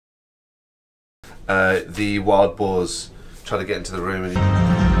the wild boars try to get into the room.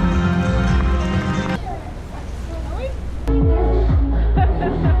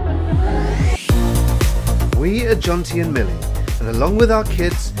 We are Jonty and Millie, and along with our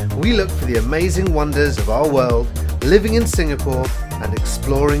kids, we look for the amazing wonders of our world, living in Singapore and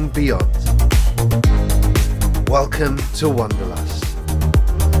exploring beyond. Welcome to Wonderlust.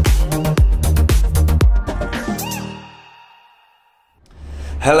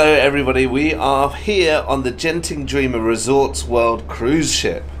 Hello everybody, we are here on the Genting Dream Resorts World cruise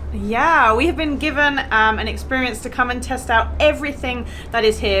ship. Yeah, we have been given an experience to come and test out everything that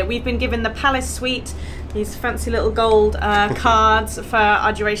is here. We've been given the Palace Suite, these fancy little gold cards for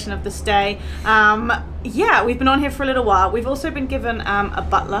our duration of the stay. Yeah, we've been on here for a little while. We've also been given a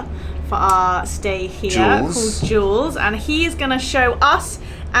butler for our stay here called Jules, and he is going to show us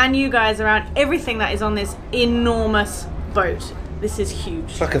and you guys around everything that is on this enormous boat. This is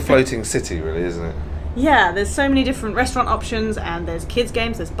huge. It's like a floating city really, isn't it? Yeah, there's so many different restaurant options, and there's kids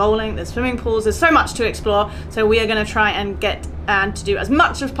games, there's bowling, there's swimming pools, there's so much to explore. So we are going to try and get and to do as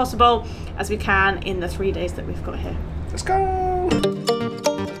much as possible as we can in the 3 days that we've got here. Let's go!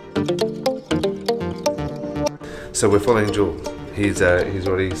 So we're following Jules. He's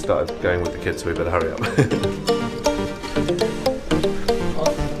already started going with the kids, so we better hurry up.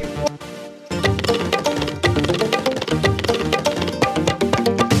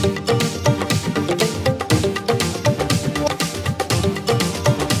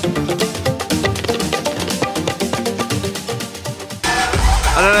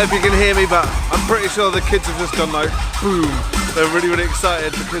 I don't know if you can hear me, but I'm pretty sure the kids have just gone like boom. They're really, really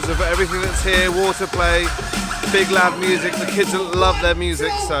excited because of everything that's here, water play, big loud music. The kids love their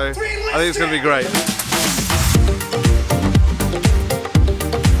music, so I think it's going to be great.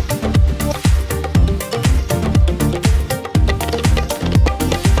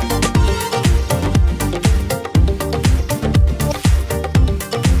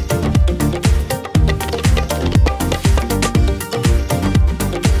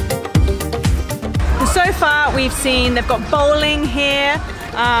 So far we've seen they've got bowling here,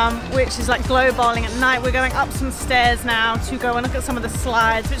 which is like glow bowling at night. We're going up some stairs now to go and look at some of the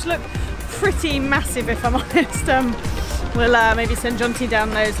slides, which look pretty massive if I'm honest. We'll maybe send Jonty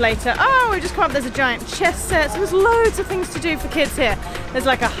down those later. Oh, we just come up, there's a giant chess set, so there's loads of things to do for kids here. There's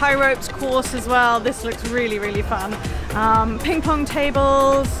like a high ropes course as well. This looks really, really fun. Ping pong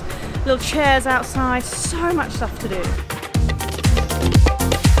tables, little chairs outside, so much stuff to do.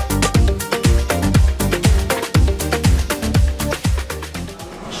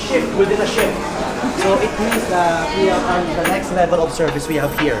 Ship within a ship, so it means that we are on the next level of service we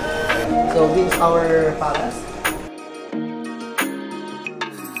have here. So this is our palace.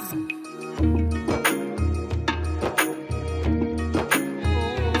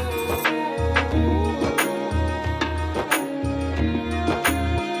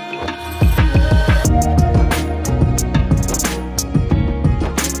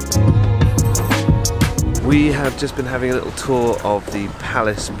 We have just been having a little tour of the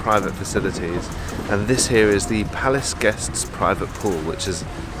Palace private facilities, and this here is the Palace Guests private pool, which is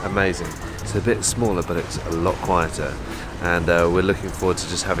amazing. It's a bit smaller, but it's a lot quieter, and we're looking forward to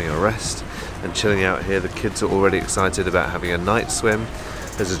just having a rest and chilling out here. The kids are already excited about having a night swim.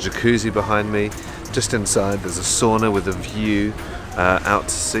 There's a jacuzzi behind me. Just inside there's a sauna with a view out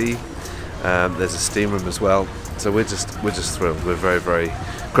to sea. There's a steam room as well. So we're just thrilled. We're very, very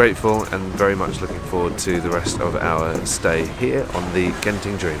grateful and very much looking forward to the rest of our stay here on the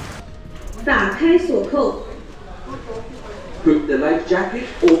Genting Dream. 打开锁扣. Put the life jacket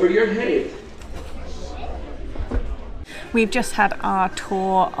over your head. We've just had our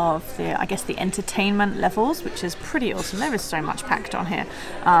tour of the, I guess, the entertainment levels, which is pretty awesome. There is so much packed on here.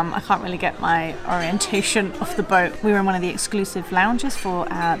 I can't really get my orientation off the boat. We were in one of the exclusive lounges for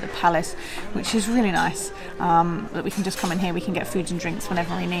the Palace, which is really nice. That we can just come in here, we can get food and drinks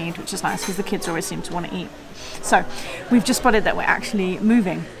whenever we need, which is nice because the kids always seem to want to eat. So we've just spotted that we're actually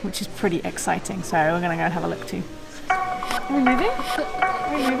moving, which is pretty exciting. So we're going to go and have a look too. Are we moving?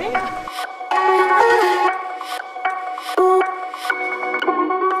 Are we moving?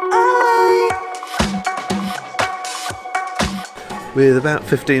 With about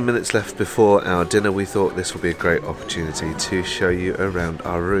 15 minutes left before our dinner, we thought this would be a great opportunity to show you around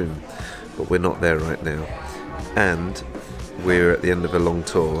our room, but we're not there right now, and we're at the end of a long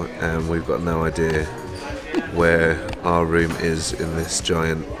tour and we've got no idea where our room is in this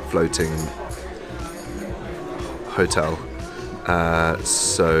giant floating hotel,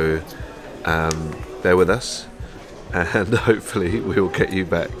 so bear with us, and hopefully we'll get you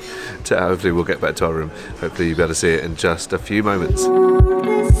back to, hopefully we'll get back to our room. Hopefully you'll be able to see it in just a few moments.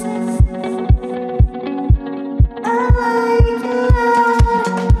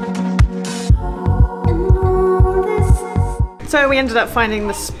 So we ended up finding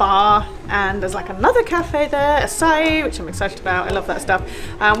the spa, and there's like another cafe there, acai, which I'm excited about. I love that stuff.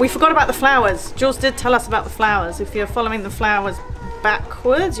 We forgot about the flowers. Jules did tell us about the flowers. If you're following the flowers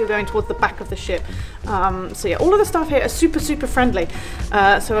backwards, you're going towards the back of the ship. So yeah, all of the staff here are super friendly.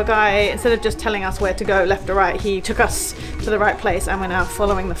 So a guy, instead of just telling us where to go left or right, he took us to the right place, and we're now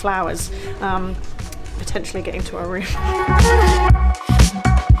following the flowers, potentially getting to our room.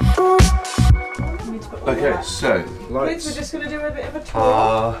 Okay, so lights We're just going to do a bit of a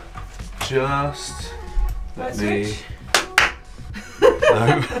tour. Just let me.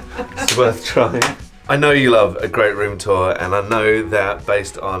 No, it's worth trying. I know you love a great room tour, and I know that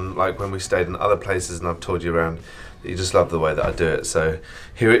based on like when we stayed in other places and I've toured you around, that you just love the way that I do it. So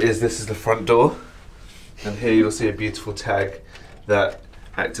here it is. This is the front door, and here you'll see a beautiful tag that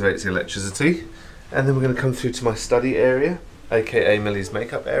activates the electricity. And then we're going to come through to my study area, aka Millie's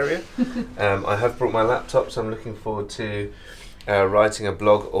makeup area. I have brought my laptop, so I'm looking forward to writing a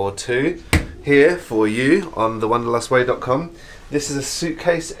blog or two here for you on thewonderlustway.com. This is a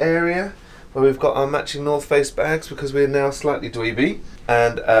suitcase area where we've got our matching North Face bags because we're now slightly dweeby.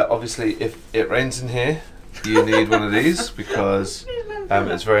 And obviously if it rains in here, you need one of these because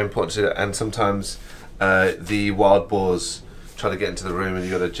it's very important to, and sometimes the wild boars try to get into the room and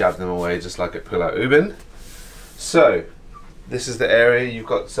you've got to jab them away just like at Pulau Ubin. So this is the area. You've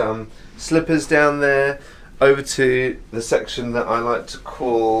got some slippers down there, over to the section that I like to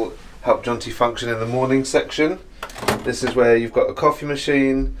call help Jonty function in the morning section. This is where you've got a coffee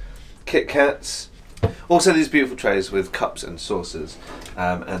machine, Kit Kats, also these beautiful trays with cups and saucers,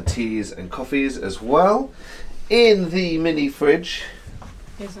 and teas and coffees as well. In the mini fridge,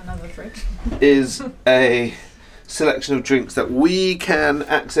 Here's another fridge. is a selection of drinks that we can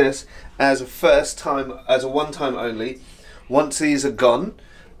access as a one time only. Once these are gone,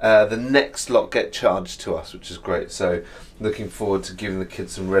 the next lot get charged to us, which is great. So looking forward to giving the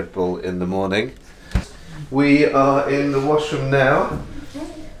kids some Red Bull in the morning. We are in the washroom now.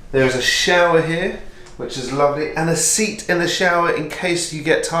 There is a shower here, which is lovely, and a seat in the shower in case you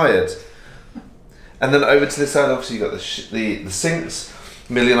get tired. And then over to this side, obviously you've got the sinks.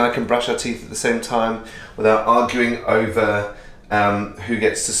 Millie and I can brush our teeth at the same time without arguing over who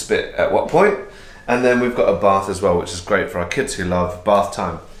gets to spit at what point. And then we've got a bath as well, which is great for our kids who love bath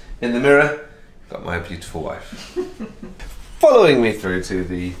time. In the mirror, got my beautiful wife. Following me through to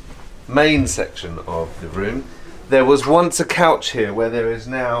the main section of the room, there was once a couch here where there is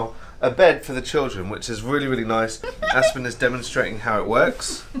now a bed for the children, which is really nice. Aspen is demonstrating how it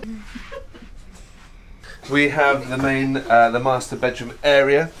works. We have the main, the master bedroom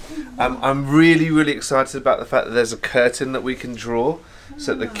area. I'm really excited about the fact that there's a curtain that we can draw,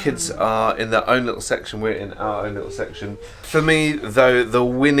 so that the kids are in their own little section, we're in our own little section. For me, though, the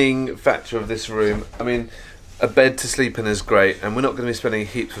winning factor of this room, I mean, a bed to sleep in is great, and we're not going to be spending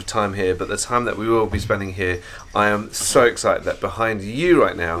heaps of time here, but the time that we will be spending here, I am so excited that behind you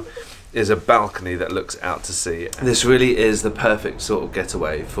right now is a balcony that looks out to sea. This really is the perfect sort of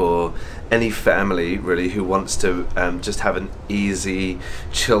getaway for any family really who wants to just have an easy,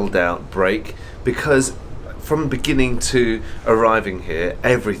 chilled out break, because from beginning to arriving here,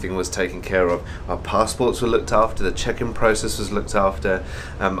 everything was taken care of. Our passports were looked after, the check-in process was looked after,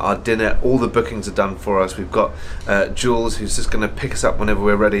 our dinner, all the bookings are done for us. We've got Jules, who's just going to pick us up whenever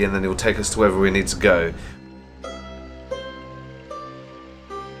we're ready, and then he'll take us to wherever we need to go.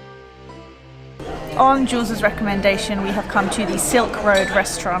 On Jules's recommendation, we have come to the Silk Road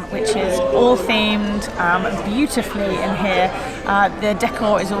restaurant, which is all themed beautifully in here. The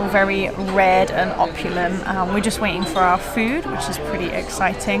decor is all very red and opulent. We're just waiting for our food, which is pretty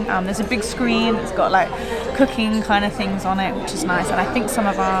exciting. There's a big screen, it's got like cooking kind of things on it, which is nice. And I think some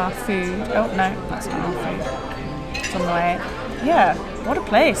of our food, oh no, that's not our food, it's on the way. Yeah, what a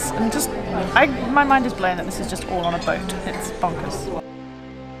place. And just, my mind is blown that this is just all on a boat. It's bonkers.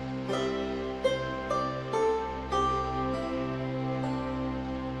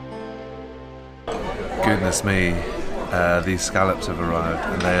 Goodness me, these scallops have arrived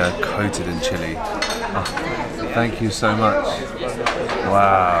and they are coated in chili. Oh, thank you so much.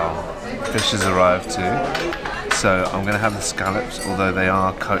 Wow, fish has arrived too. So I'm going to have the scallops, although they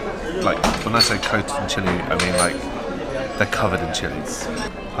are like when I say coated in chili, I mean like they're covered in chili.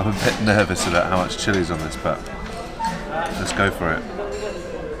 I'm a bit nervous about how much chili's on this, but let's go for it.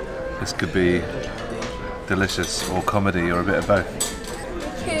 This could be delicious or comedy or a bit of both.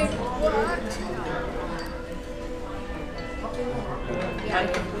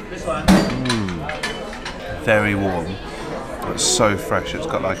 Very warm, but so fresh. It's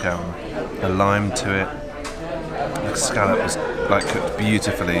got like a lime to it. The scallop is like cooked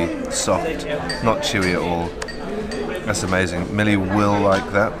beautifully, soft, not chewy at all. That's amazing. Millie will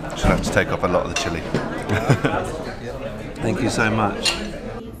like that. She'll have to take off a lot of the chili. Thank you so much.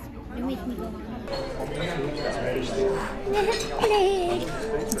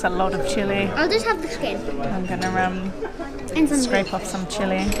 It's a lot of chili. I'll just have the skin. I'm gonna And some scrape off some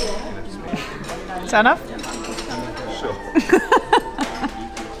chili. Is that enough? Sure.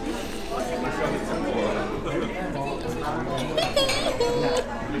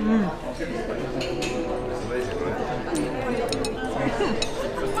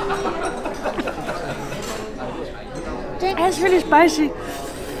 It's really spicy,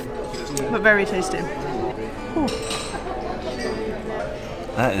 but very tasty. Ooh.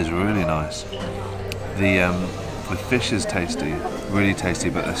 That is really nice. The fish is tasty, really tasty,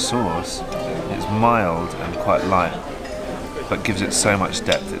 but the sauce is mild and quite light, but gives it so much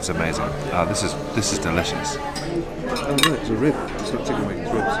depth. It's amazing. This is delicious. Oh no, it's a rib. It's not chicken wings,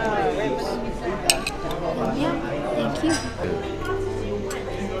 it's ribs. Yeah, thank you.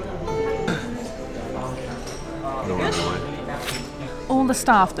 All the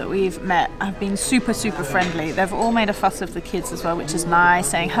staff that we've met have been super friendly. They've all made a fuss of the kids as well, which is nice,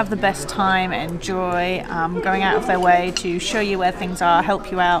 saying have the best time, enjoy, going out of their way to show you where things are,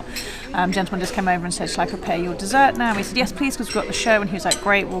 help you out. Gentleman just came over and said, shall I prepare your dessert now? And we said, yes please, because we've got the show, and he was like,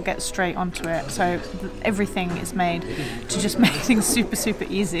 great, we'll get straight onto it. So everything is made to just make things super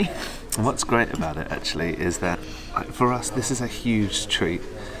easy. And what's great about it actually is that for us this is a huge treat.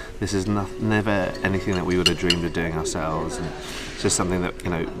 This is never anything that we would have dreamed of doing ourselves, and it's just something that, you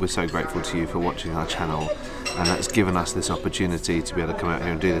know, we're so grateful to you for watching our channel, and that's given us this opportunity to be able to come out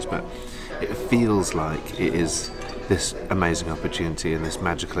here and do this. But it feels like it is this amazing opportunity and this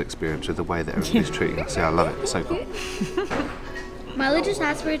magical experience with the way that everybody's treating us. Yeah, I love it. It's so cool. Milo just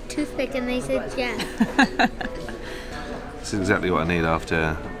asked for a toothpick and they said yeah. This is exactly what I need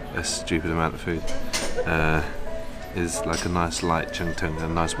after a stupid amount of food. Is like a nice light chung tung, a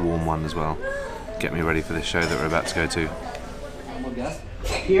nice warm one as well. Get me ready for this show that we're about to go to.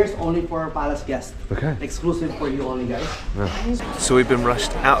 Here's only for palace guests. Okay. Exclusive for you only, guys. Yeah. So we've been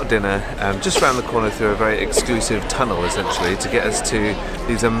rushed out of dinner, just around the corner through a very exclusive tunnel essentially to get us to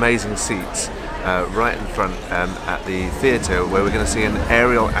these amazing seats right in front at the theatre, where we're going to see an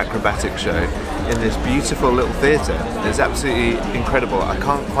aerial acrobatic show in this beautiful little theatre. It's absolutely incredible. I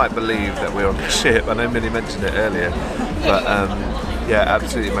can't quite believe that we're on the ship. I know Millie mentioned it earlier, but yeah,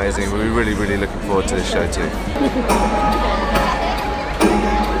 absolutely amazing. We're really looking forward to this show too.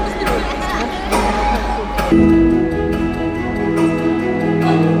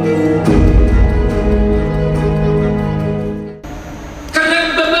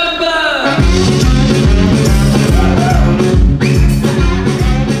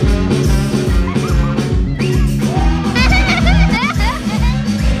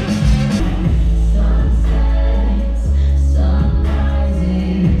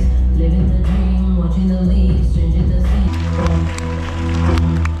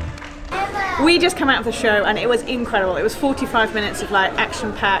 We just come out of the show and it was incredible. It was 45 minutes of like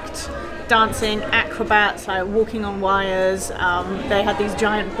action-packed dancing, acrobats, like walking on wires. They had these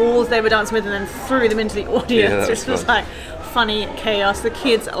giant balls they were dancing with and then threw them into the audience. It was like funny chaos. The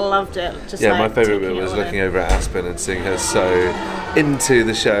kids loved it. Just yeah, like, my favourite bit was looking over at Aspen and seeing her so into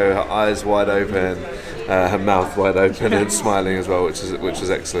the show, her eyes wide open, her mouth wide open and smiling as well, which was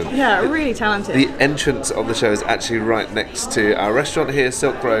excellent. Yeah, really talented. The entrance of the show is actually right next to our restaurant here,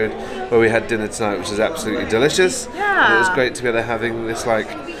 Silk Road, where we had dinner tonight, which is absolutely delicious. Yeah. And it was great to be able to having this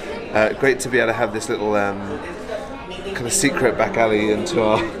great to be able to have this little kind of secret back alley into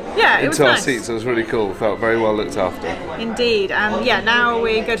our nice. seats. It was really cool. Felt very well looked after. Indeed, and yeah, now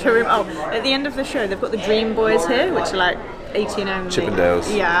we go to a room. Oh, at the end of the show, they've got the Dream Boys here, which are like 18 only.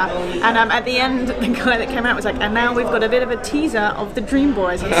 Chippendales. Yeah, and at the end, the guy that came out was like, and now we've got a bit of a teaser of the Dream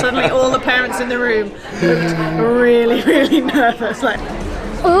Boys, and suddenly all the parents in the room looked really nervous, like,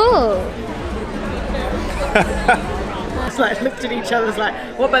 Oh. it's like looked at each other, was like,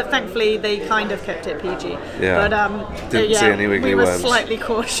 what? But thankfully they kind of kept it PG. Yeah. But Didn't see any wiggly we were worms. slightly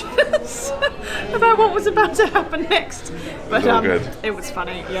cautious about what was about to happen next. But all good. It was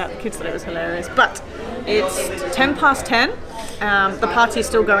funny. Yeah, the kids thought it was hilarious. But it's 10 past 10. The party's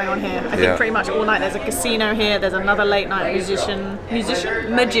still going on here. I think pretty much all night. There's a casino here. There's another late night magician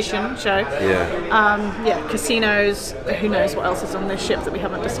show. Yeah. Casinos. Who knows what else is on this ship that we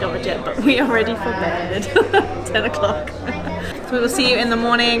haven't discovered yet? But we are ready for bed. 10 o'clock. So we will see you in the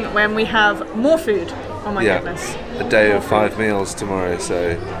morning when we have more food. Oh my goodness. A day of 5 meals tomorrow.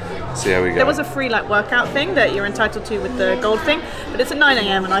 So see how we go. There was a free like workout thing that you're entitled to with the gold thing, but it's at 9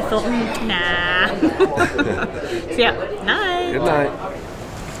 AM and I thought, nah. So yeah, night. Good night.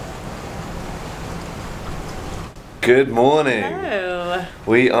 Good morning. Hello.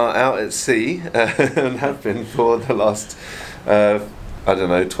 We are out at sea and have been for the last, I don't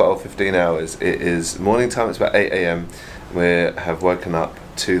know, 12-15 hours. It is morning time, it's about 8 AM. We have woken up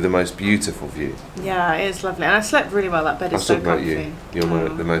to the most beautiful view. Yeah, it is lovely. And I slept really well. That bed is so comfy. I was talking about you. You're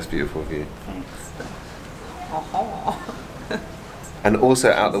the most beautiful view. Thanks. Oh. And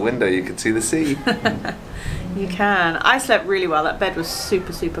also out the window you can see the sea. You can. I slept really well. That bed was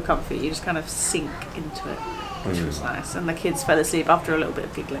super, super comfy. You just kind of sink into it, which was nice. And the kids fell asleep after a little bit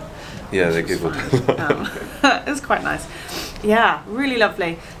of giggling. Yeah, they giggled. It was quite nice. Yeah, really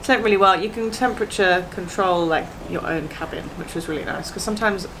lovely. Slept really well. You can temperature control like your own cabin, which was really nice. Because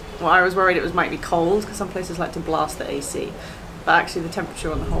sometimes, well, I was worried it might be cold because some places like to blast the AC. But actually the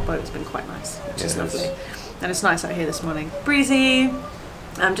temperature on the whole boat has been quite nice, which is lovely. And it's nice out here this morning. Breezy.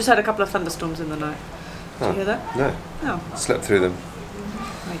 Just had a couple of thunderstorms in the night. Did you hear that? No. Oh. Slept through them.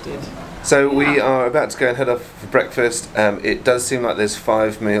 I did. So we are about to go and head off for breakfast. It does seem like there's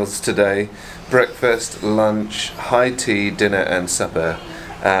 5 meals today. Breakfast, lunch, high tea, dinner and supper.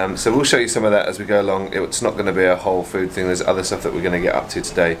 So we'll show you some of that as we go along. It's not going to be a whole food thing. There's other stuff that we're going to get up to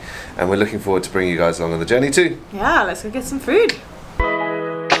today. And we're looking forward to bringing you guys along on the journey too. Yeah, let's go get some food.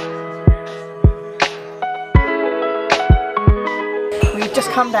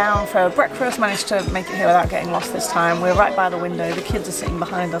 Just come down for breakfast, managed to make it here without getting lost this time. We're right by the window, the kids are sitting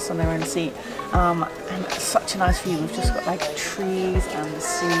behind us on their own seat, and it's such a nice view. We've just got like trees and the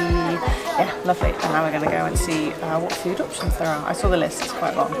sea. Yeah, lovely. And now we're going to go and see what food options there are. I saw the list, it's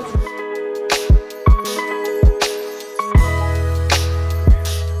quite long.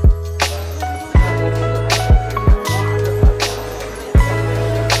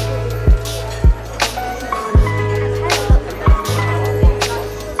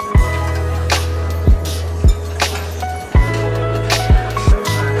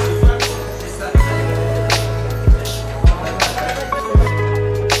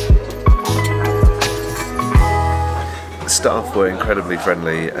 Staff were incredibly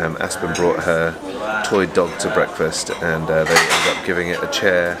friendly. Aspen brought her toy dog to breakfast and they ended up giving it a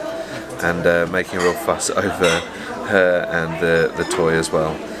chair and making a real fuss over her and the toy as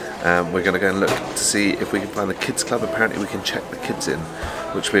well. We're going to go and look to see if we can find the kids club. Apparently we can check the kids in,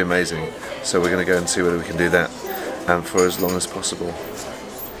 which would be amazing. So we're going to go and see whether we can do that for as long as possible.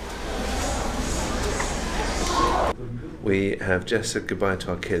 We have just said goodbye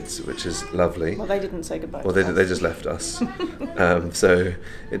to our kids, which is lovely. Well, they didn't say goodbye. Well, they just left us. So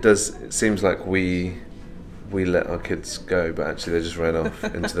it seems like we let our kids go, but actually they just ran off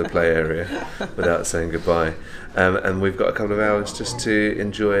into the play area without saying goodbye. And we've got a couple of hours just to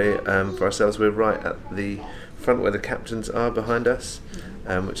enjoy for ourselves. We're right at the front where the captains are behind us,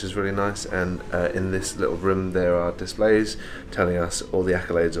 which is really nice. And in this little room there are displays telling us all the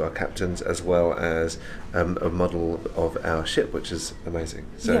accolades of our captains, as well as a model of our ship, which is amazing.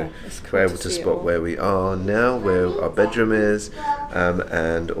 So yeah, we're able to spot where we are now, where our bedroom is,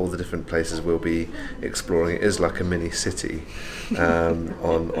 and all the different places we'll be exploring. It is like a mini city on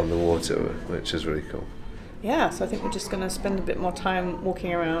the water, which is really cool. Yeah, so I think we're just going to spend a bit more time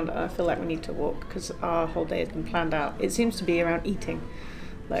walking around. I feel like we need to walk because our whole day has been planned out. It seems to be around eating,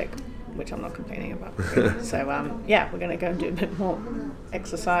 which I'm not complaining about. Really. So yeah, we're going to go and do a bit more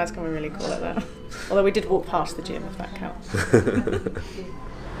exercise. Can we really call it that? Although we did walk past the gym, if that counts.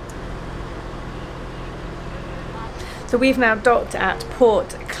 So we've now docked at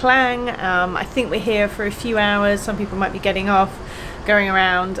Port Klang. I think we're here for a few hours. Some people might be getting off, going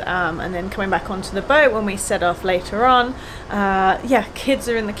around, and then coming back onto the boat when we set off later on. Yeah, kids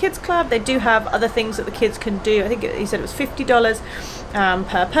are in the kids club. They do have other things that the kids can do. I think he said it was $50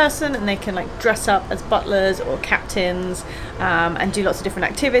 per person, and they can dress up as butlers or captains and do lots of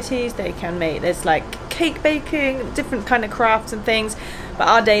different activities. They can there's cake baking, different kind of crafts and things. But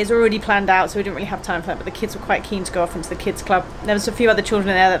our day is already planned out, so we didn't really have time for that. But the kids were quite keen to go off into the kids club. There was a few other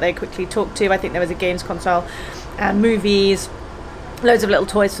children there that they quickly talked to. I think there was a games console and movies, loads of little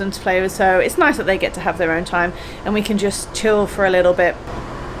toys for them to play with. So it's nice that they get to have their own time and we can just chill for a little bit.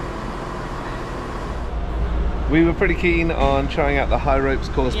 We were pretty keen on trying out the high ropes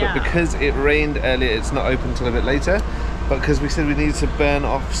course, but because it rained earlier, it's not open till a bit later. But because we said we needed to burn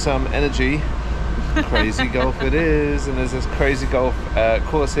off some energy, crazy golf it is, and there's this crazy golf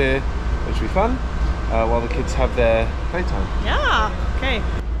course here, which will be fun while the kids have their playtime. Yeah, okay.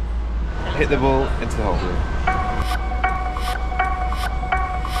 Hit the ball into the hole. Yeah.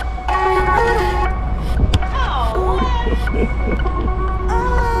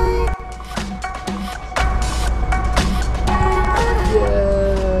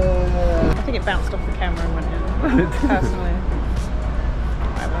 I think it bounced off the camera and went in, personally.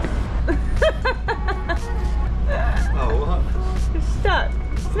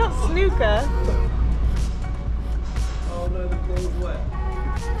 fair. Oh no, the floor's wet.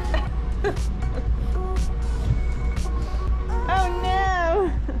 Oh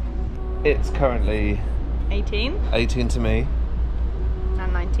no! It's currently 18 18 to me,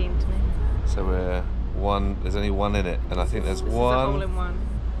 and 19 to me. so we're one. There's only one in it, and I think there's This is a hole one, in one.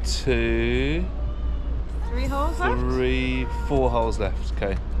 2, 3 holes left? 3, 4 holes left.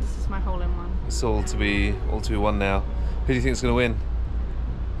 Okay, This is my hole in one. it's all to be one now. Who do you think is going to win?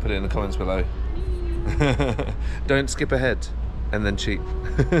 Put it in the comments below. Don't skip ahead and then cheat.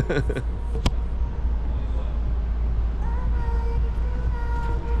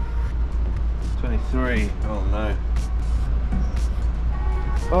 23. Oh no.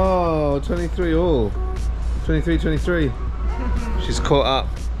 Oh, 23 all. 23, 23. She's caught up.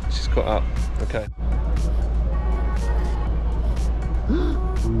 She's caught up. Okay.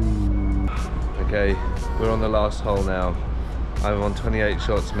 Okay, we're on the last hole now. I'm on 28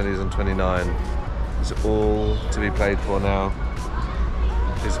 shots, Millie's on 29. It's all to be played for now.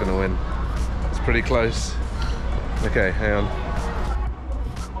 Who's gonna win? It's pretty close. Okay, hang on.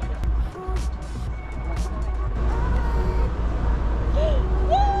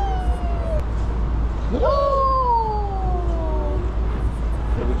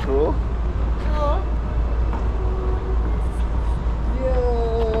 Have a draw?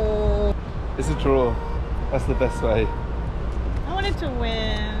 Yeah. It's a draw. That's the best way. I wanted to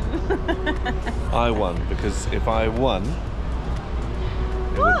win. I won because if I won,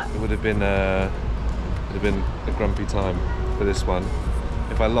 it would have been a grumpy time for this one.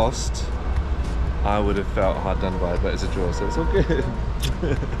 If I lost, I would have felt hard done by, but it's a draw, so it's all good.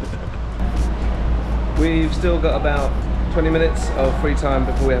 We've still got about 20 minutes of free time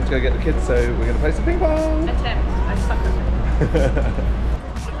before we have to go get the kids, so we're going to play some ping pong. Attempt. I suck at it.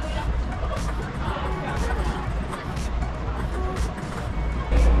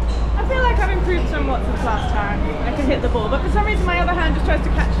 I feel like I've improved somewhat since last time. I can hit the ball, but for some reason my other hand just tries to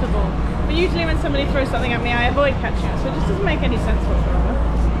catch the ball. But usually when somebody throws something at me, I avoid catching it, so it just doesn't make any sense whatsoever.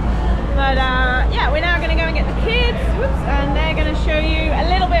 But yeah, we're now going to go and get the kids, and they're going to show you a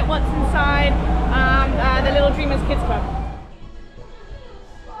little bit what's inside the Little Dreamers Kids Club.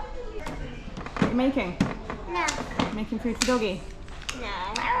 What are you making? No. Making food for doggy? No.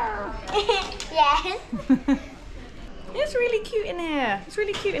 Yes. It's really cute in here. It's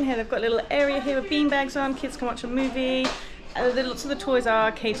really cute in here. They've got a little area here with beanbags on. Kids can watch a movie. Lots of the toys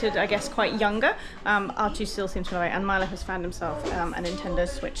are catered, I guess, quite younger. R2 still seems to know it, and Milo has found himself a Nintendo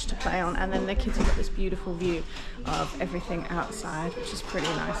Switch to play on. And then the kids have got this beautiful view of everything outside, which is pretty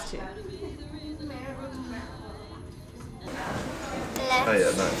nice too. Oh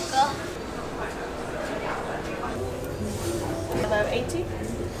yeah, nice. Hello, 80?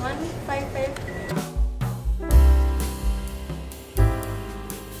 155.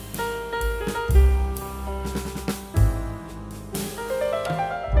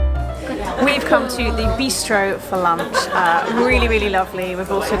 We've come to the bistro for lunch. Really, really lovely.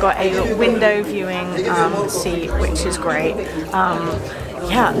 We've also got a window viewing seat, which is great.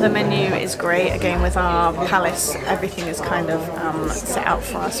 Yeah, the menu is great. Again, with our palace, everything is kind of set out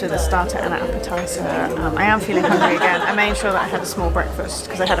for us with a starter and an appetizer. I am feeling hungry again. I made sure that I had a small breakfast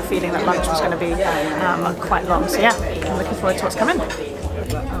because I had a feeling that lunch was going to be quite long. So yeah, I'm looking forward to what's coming.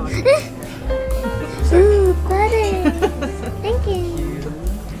 Ooh, butter. Thank you.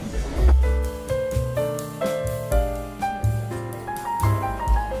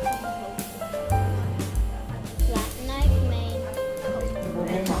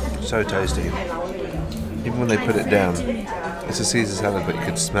 So tasty. Even when they put it down, it's a Caesar salad, but you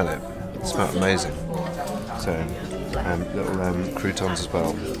could smell it. It smelled amazing. So, little croutons as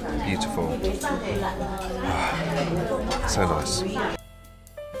well. Beautiful. So nice.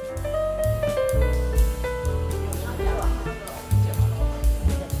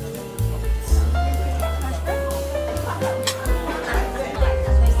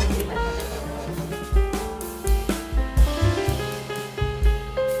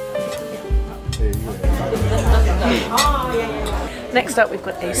 Next up, we've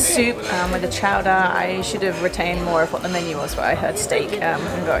got a soup with a chowder. I should have retained more of what the menu was, but I heard steak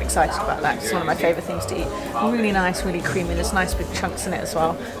and got excited about that. It's one of my favourite things to eat. Really nice, really creamy. There's nice big chunks in it as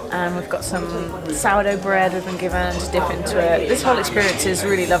well. And we've got some sourdough bread we've been given to dip into it. This whole experience is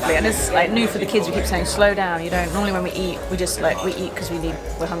really lovely, and it's like new for the kids. We keep saying slow down. You don't normally when we eat, we just like we eat because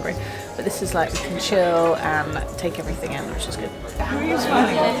we're hungry. But this is like we can chill and take everything in, which is good. Who are you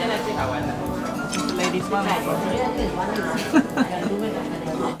smiling at? The lady's smiling.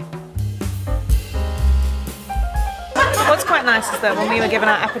 What's what's quite nice is that when we were given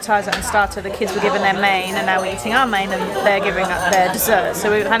our appetizer and starter, the kids were given their main, and now we're eating our main, and they're giving up their dessert.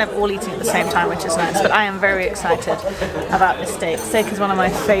 So we're kind of all eating at the same time, which is nice. But I am very excited about this steak. Steak is one of my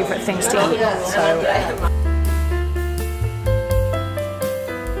favourite things to eat. So.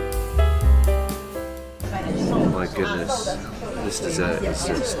 Oh my goodness, this dessert is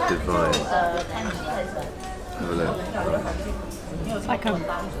just divine. Have a look. It's like a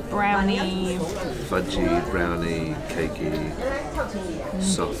brownie. Fudgy, brownie, cakey,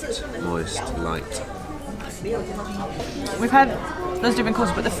 soft, moist, light. We've had those different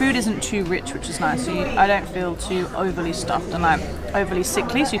courses, but the food isn't too rich, which is nice. So I don't feel too overly stuffed and like overly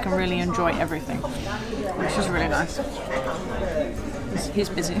sickly, so you can really enjoy everything, which is really nice. He's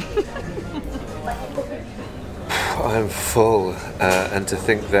busy. I'm full, and to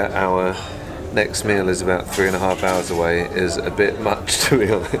think that our next meal is about 3.5 hours away is a bit much, to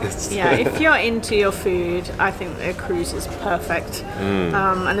be honest. Yeah, if you're into your food, I think the cruise is perfect.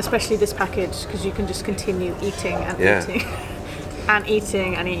 And especially this package, because you can just continue eating and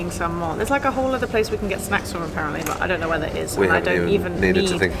eating. And eating some more. There's like a whole other place we can get snacks from apparently, but I don't know where that is. We and I haven't don't even needed need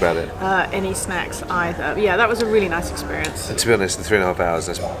to think about it. Any snacks either. Yeah, that was a really nice experience. And to be honest, in 3.5 hours,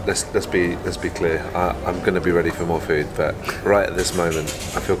 let's be clear. I'm going to be ready for more food, but right at this moment,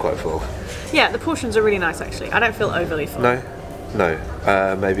 I feel quite full. Yeah, the portions are really nice actually. I don't feel overly full. No.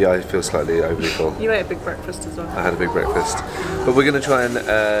 Maybe I feel slightly overly full. You ate a big breakfast as well. I had a big breakfast. But we're going to try and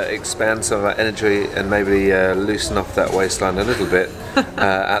expand some of our energy and maybe loosen off that waistline a little bit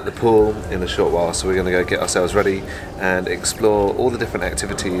at the pool in a short while. So we're going to go get ourselves ready and explore all the different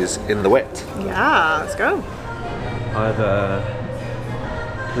activities in the wet. Yeah, let's go. I've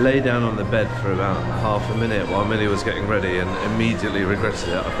lay down on the bed for about half a minute while Millie was getting ready and immediately regretted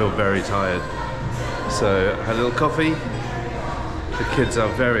it. I feel very tired. So I had a little coffee. The kids are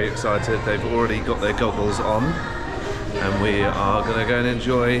very excited. They've already got their goggles on and we are going to go and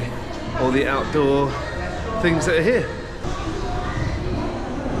enjoy all the outdoor things that are here.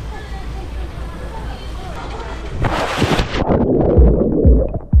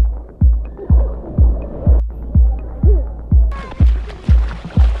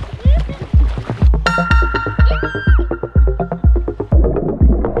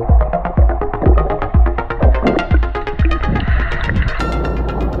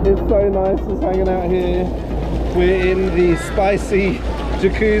 So nice just hanging out here. We're in the spicy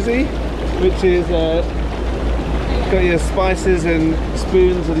jacuzzi, which is got your spices and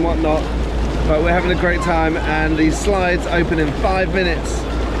spoons and whatnot, but we're having a great time and these slides open in 5 minutes.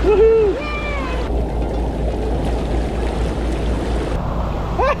 Woohoo!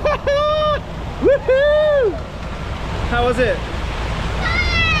 Woohoo! How was it?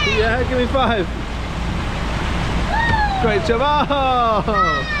 Yeah, give me 5. Great job!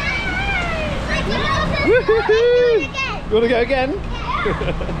 Oh! Woohoo! You want to go again?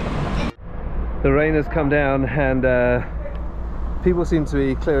 The rain has come down and people seem to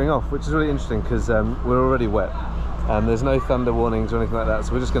be clearing off, which is really interesting because we're already wet and there's no thunder warnings or anything like that,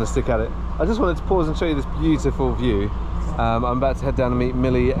 so we're just going to stick at it. I just wanted to pause and show you this beautiful view. I'm about to head down and meet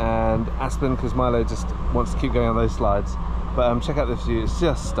Millie and Aspen because Milo just wants to keep going on those slides, but check out this view, it's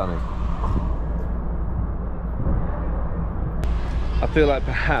just stunning. I feel like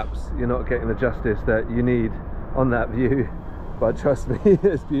perhaps you're not getting the justice that you need on that view, but trust me,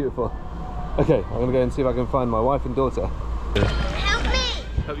 it's beautiful. Okay, I'm gonna go and see if I can find my wife and daughter. Help me!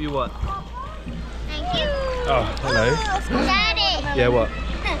 Help you what? Thank you! Oh, hello. Daddy! Yeah, what?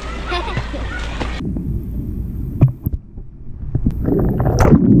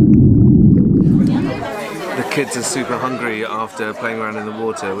 The kids are super hungry after playing around in the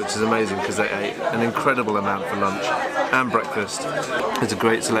water, which is amazing because they ate an incredible amount for lunch and breakfast. There's a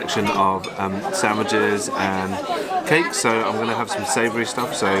great selection of sandwiches and cakes, so I'm going to have some savoury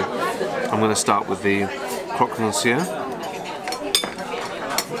stuff. So I'm going to start with the croque monsieur,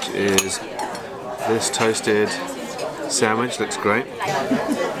 which is this toasted sandwich. Looks great.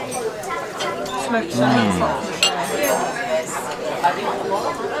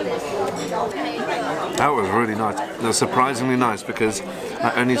 That was really nice. It was surprisingly nice because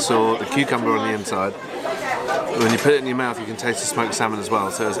I only saw the cucumber on the inside. When you put it in your mouth, you can taste the smoked salmon as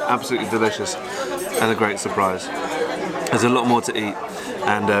well. So it was absolutely delicious and a great surprise. There's a lot more to eat,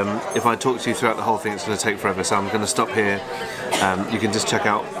 and if I talk to you throughout the whole thing, it's going to take forever. So I'm going to stop here. You can just check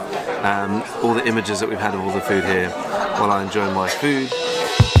out all the images that we've had of all the food here while I enjoy my food.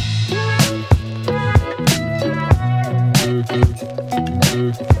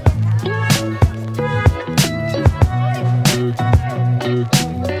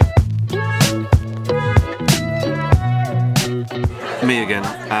 Me again.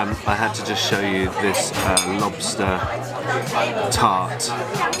 I had to just show you this lobster tart.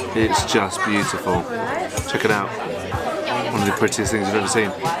 It's just beautiful. Check it out. One of the prettiest things I've ever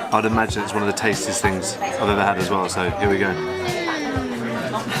seen. I'd imagine it's one of the tastiest things I've ever had as well, so here we go.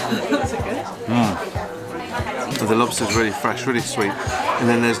 The lobster's really fresh, really sweet, and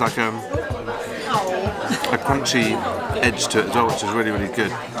then there's like a crunchy edge to it as well, which is really, really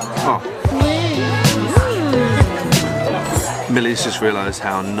good. Oh. Millie's just realised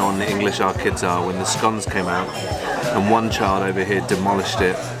how non-English our kids are when the scones came out, and one child over here demolished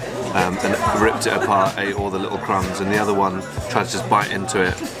it and ripped it apart, ate all the little crumbs, and the other one tried to just bite into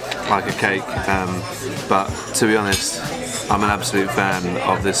it like a cake. But to be honest, I'm an absolute fan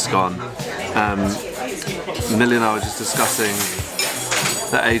of this scone. Millie and I were just discussing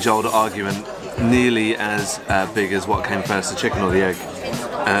the age-old argument, nearly as big as what came first, the chicken or the egg.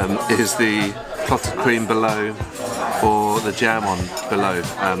 Is the clotted cream below or the jam on below?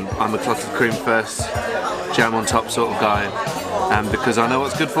 I'm a clotted cream first, jam on top sort of guy, because I know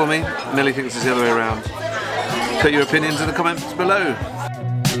what's good for me. Millie thinks it's the other way around. Put your opinions in the comments below.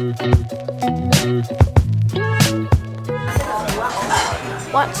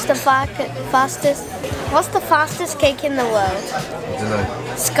 What's the fastest cake in the world? I don't know.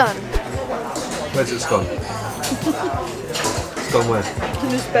 Scone. Where's it scone? Scone where? In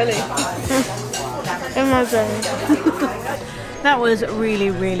his belly. In my belly. That was really,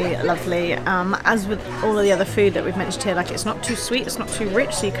 really lovely. As with all of the other food that we've mentioned here, like it's not too sweet, it's not too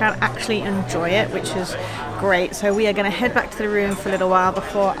rich, so you can actually enjoy it, which is great. So we are going to head back to the room for a little while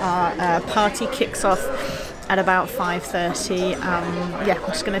before our party kicks off at about 5:30. Yeah, I'm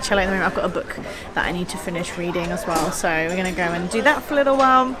just going to chill out in the room. I've got a book that I need to finish reading as well, so we're going to go and do that for a little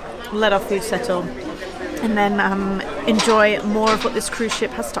while, let our food settle, and then enjoy more of what this cruise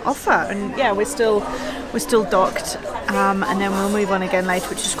ship has to offer. And yeah, we're still docked, and then we'll move on again later,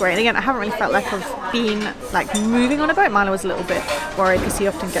 which is great. And again, I haven't really felt like I've been like moving on a boat. Milo was a little bit worried because he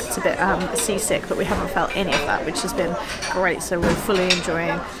often gets a bit seasick, but we haven't felt any of that, which has been great. So we're fully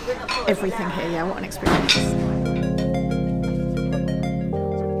enjoying everything here. Yeah, what an experience.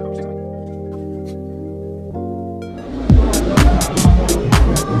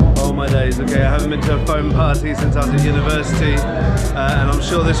 My days. Okay, I haven't been to a foam party since I was at university, and I'm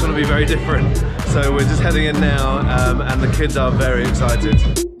sure this one will be very different. So we're just heading in now, and the kids are very excited.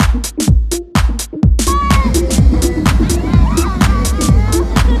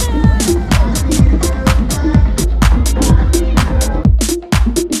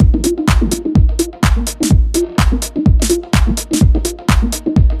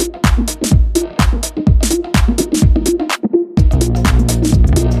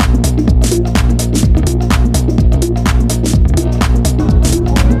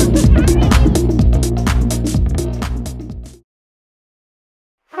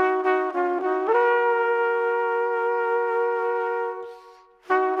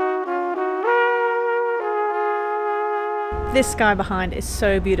 This sky behind is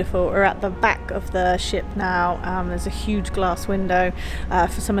so beautiful. We're at the back of the ship now. There's a huge glass window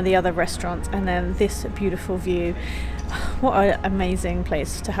for some of the other restaurants, and then this beautiful view. What an amazing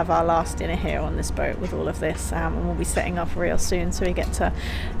place to have our last dinner here on this boat with all of this, and we'll be setting off real soon, so we get to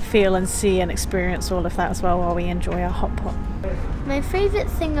feel and see and experience all of that as well while we enjoy our hot pot. My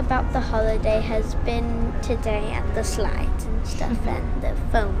favourite thing about the holiday has been today at the slides and stuff and the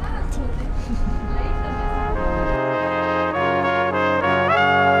foam party.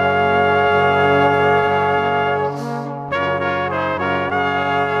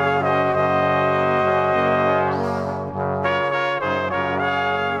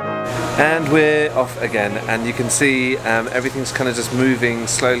 And we're off again, and you can see everything's kind of just moving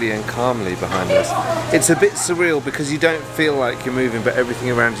slowly and calmly behind us. It's a bit surreal because you don't feel like you're moving, but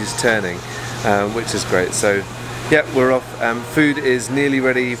everything around you is turning, which is great. So yeah, we're off. Food is nearly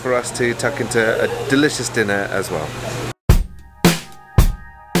ready for us to tuck into a delicious dinner as well.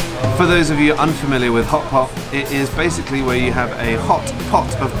 For those of you unfamiliar with hot pot, it is basically where you have a hot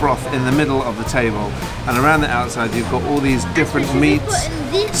pot of broth in the middle of the table, and around the outside you've got all these different meats,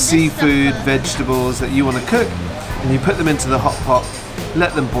 seafood, vegetables that you want to cook, and you put them into the hot pot,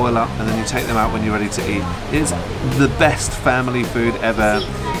 let them boil up, and then you take them out when you're ready to eat. It's the best family food ever.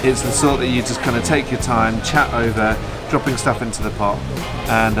 It's the sort that you just kind of take your time, chat over, dropping stuff into the pot,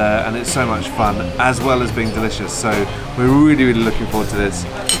 and it's so much fun, as well as being delicious. So we're really, really looking forward to this.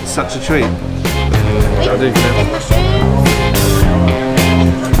 It's such a treat.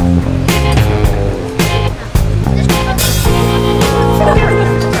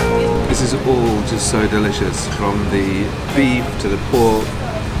 This is all just so delicious, from the beef to the pork,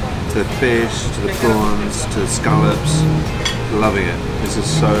 to the fish, to the prawns, to the scallops. Loving it. This is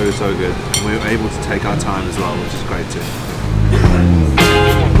so good. And we were able to take our time as well, which is great too.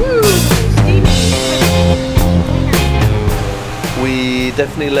 We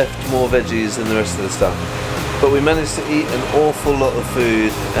definitely left more veggies than the rest of the stuff. But we managed to eat an awful lot of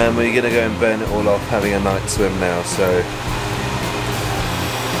food and we're going to go and burn it all off having a night swim now, so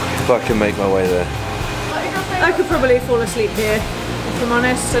if I can make my way there. I could probably fall asleep here, if I'm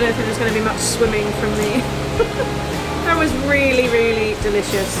honest. I don't think there's going to be much swimming from me. That was really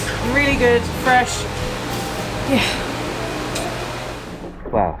delicious. Really good, fresh. Yeah.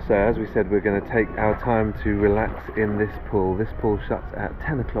 Wow, so as we said, we're going to take our time to relax in this pool. This pool shuts at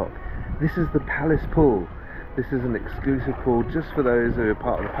 10 o'clock. This is the Palace pool. This is an exclusive pool just for those who are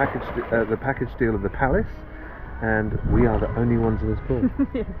part of the package deal of the Palace, and we are the only ones in this pool.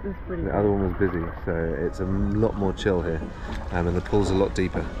 Yeah, that's pretty The other one was busy, so it's a lot more chill here, and the pool's a lot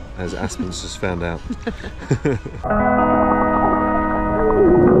deeper, as Aspen's just found out.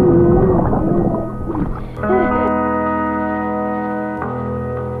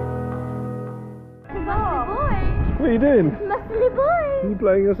 What are you doing? Muscly boy. Are you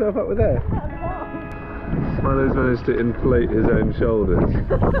blowing yourself up with air? Milo's managed to inflate his own shoulders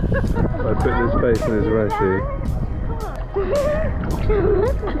by putting his face in his ratty.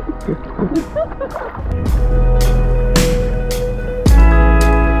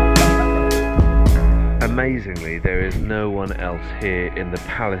 Amazingly, there is no one else here in the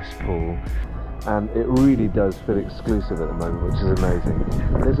Palace pool, and it really does feel exclusive at the moment, which is amazing.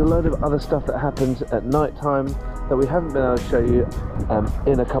 There's a load of other stuff that happens at night time that we haven't been able to show you.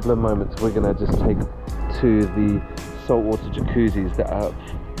 In a couple of moments we're going to just take to the saltwater jacuzzis that are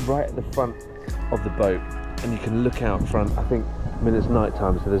right at the front of the boat, and you can look out front. I think, it's night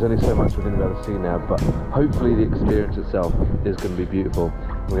time, so there's only so much we're going to be able to see now, but hopefully the experience itself is going to be beautiful.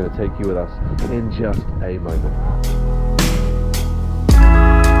 We're going to take you with us in just a moment.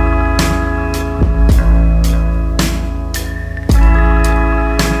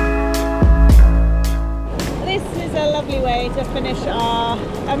 Way to finish our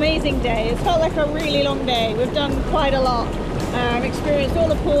amazing day. It's felt like a really long day. We've done quite a lot. Experienced all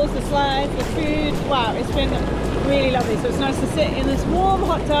the pools, the slides, the food. Wow, it's been really lovely. So it's nice to sit in this warm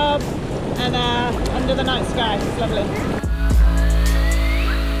hot tub and under the night sky. It's lovely.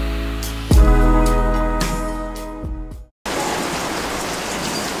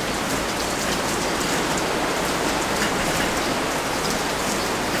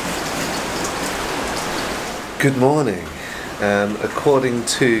 Good morning. According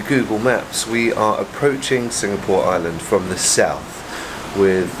to Google Maps, we are approaching Singapore Island from the south,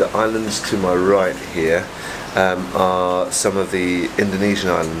 with the islands to my right here are some of the Indonesian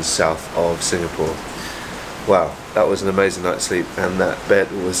islands south of Singapore. Wow, that was an amazing night's sleep, and that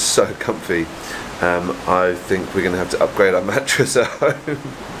bed was so comfy. I think we're going to have to upgrade our mattress at home.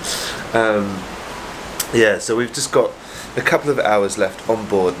 Yeah, so we've just got a couple of hours left on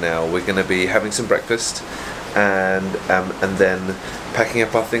board now. We're going to be having some breakfast and then packing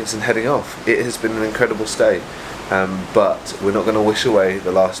up our things and heading off. It has been an incredible stay, but we're not going to wish away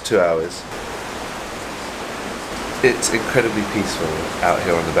the last 2 hours. It's incredibly peaceful out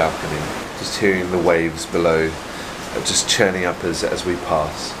here on the balcony, just hearing the waves below just churning up as we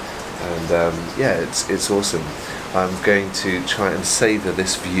pass, and yeah, it's awesome. I'm going to try and savour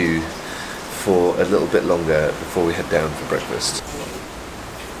this view for a little bit longer before we head down for breakfast.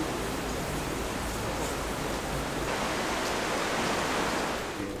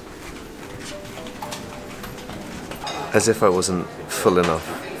 As if I wasn't full enough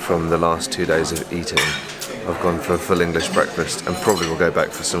from the last 2 days of eating, I've gone for a full English breakfast, and probably will go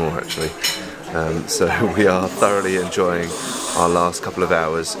back for some more actually. So we are thoroughly enjoying our last couple of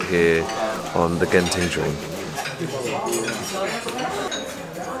hours here on the Genting Dream.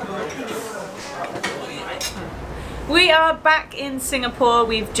 We are back in Singapore.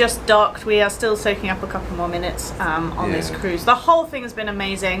 We've just docked. We are still soaking up a couple more minutes on this cruise. The whole thing has been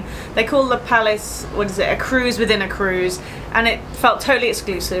amazing. They call the Palace, what is it, a cruise within a cruise, and it felt totally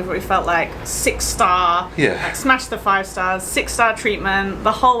exclusive. We felt like 6-star, like smash the 5 stars, 6-star treatment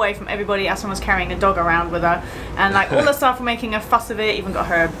the whole way from everybody. Aspen was carrying a dog around with her, and like all the staff were making a fuss of it. Even got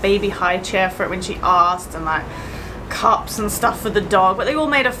her a baby high chair for it when she asked, and like cups and stuff for the dog, but they all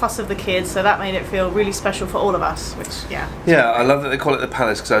made a fuss of the kids, so that made it feel really special for all of us, which yeah, I love that they call it the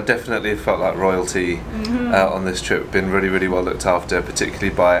Palace, because I definitely felt like royalty on this trip. Been really well looked after,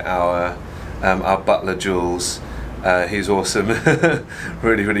 particularly by our butler Jules. He's awesome.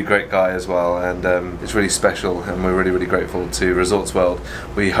 really great guy as well, and it's really special, and we're really grateful to Resorts World.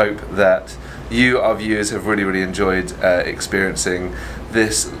 We hope that you, our viewers, have really enjoyed experiencing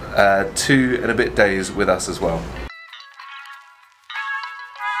this 2 and a bit days with us as well.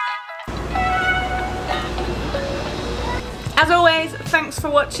 As always, thanks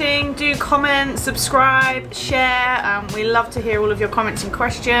for watching. Do comment, subscribe, share. We love to hear all of your comments and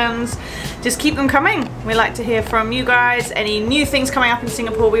questions. Just keep them coming. We like to hear from you guys. Any new things coming up in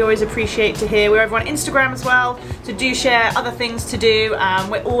Singapore, we always appreciate to hear. We're over on Instagram as well, so do share other things to do.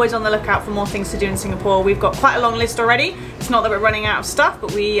 We're always on the lookout for more things to do in Singapore. We've got quite a long list already. It's not that we're running out of stuff,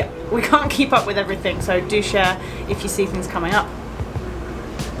 but we can't keep up with everything, so do share if you see things coming up.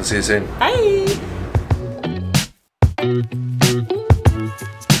 We'll see you soon. Bye!